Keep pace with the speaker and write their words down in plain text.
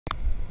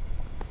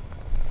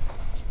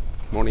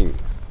Morning.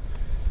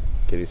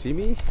 Can you see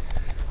me?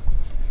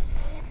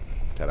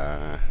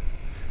 Ta-da.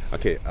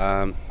 Okay,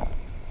 oh,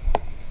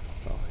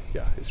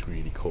 yeah, it's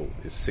really cold.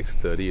 It's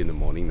 6:30 in the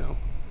morning now.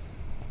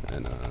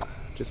 And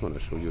just want to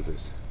show you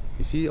this.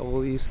 You see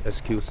all these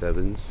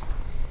SQ7s?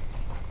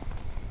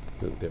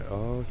 Look, they're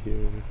all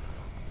here.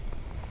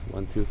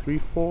 1, 2, 3,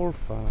 4,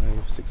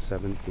 5, 6,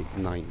 7, 8,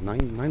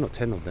 9 or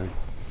 10 of them.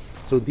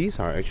 So these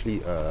are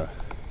actually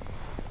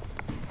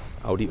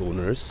Audi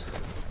owners,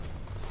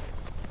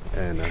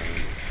 and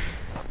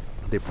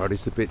they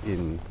participate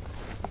in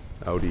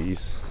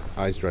Audi's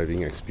ICE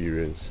driving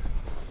experience.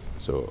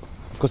 So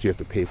of course you have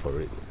to pay for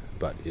it,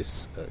 but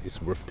it's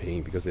worth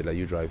paying because they let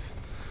you drive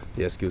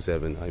the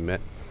SQ7.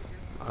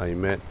 I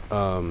met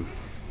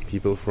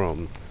people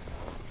from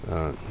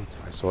I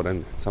saw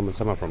them. Some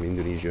are from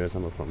Indonesia,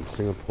 some are from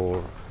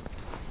Singapore,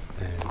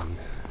 and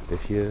they're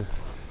here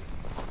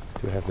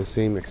to have the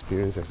same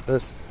experience as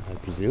us, I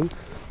presume,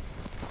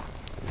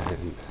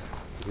 and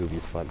it'll be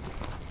fun.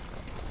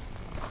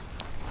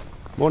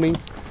 Morning.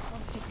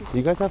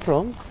 You guys are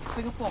from?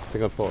 Singapore.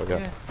 Singapore, yeah.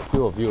 Yeah.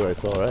 Few of you I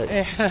saw, right?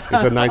 Yeah.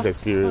 It's a nice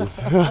experience.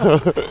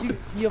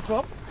 You're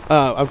from?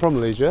 I'm from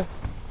Malaysia,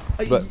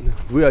 but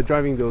we are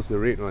driving the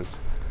red ones.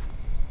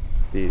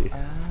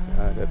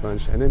 That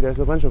bunch. And then there's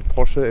a bunch of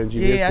Porsche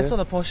engineers Yeah, I there. saw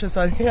the Porsche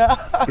one. Yeah.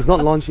 It's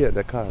not launched yet,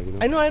 that car, you know.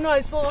 I know,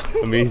 I saw.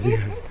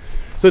 Amazing.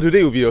 So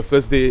today will be your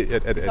first day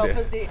at It's our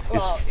first day.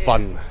 It's Wow,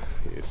 fun.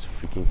 It's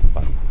freaking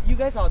fun. You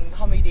guys are on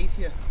how many days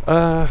here?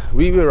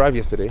 We arrived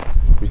yesterday.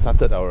 We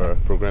started our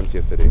programs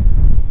yesterday.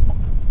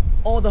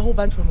 Oh, the whole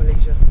bunch from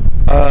Malaysia.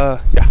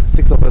 Yeah,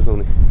 6 of us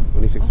only.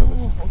 Only 6 of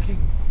us. Oh, okay.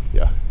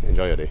 Yeah,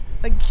 enjoy your day.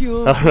 Thank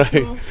you. All right.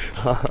 You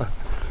too.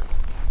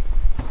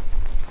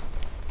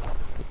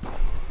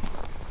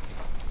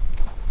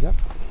 Yep.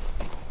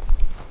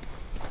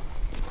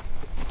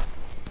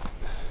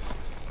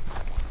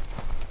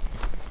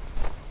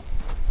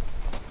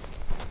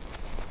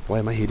 Why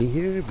am I heading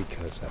here?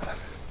 Because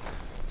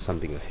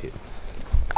something ahead.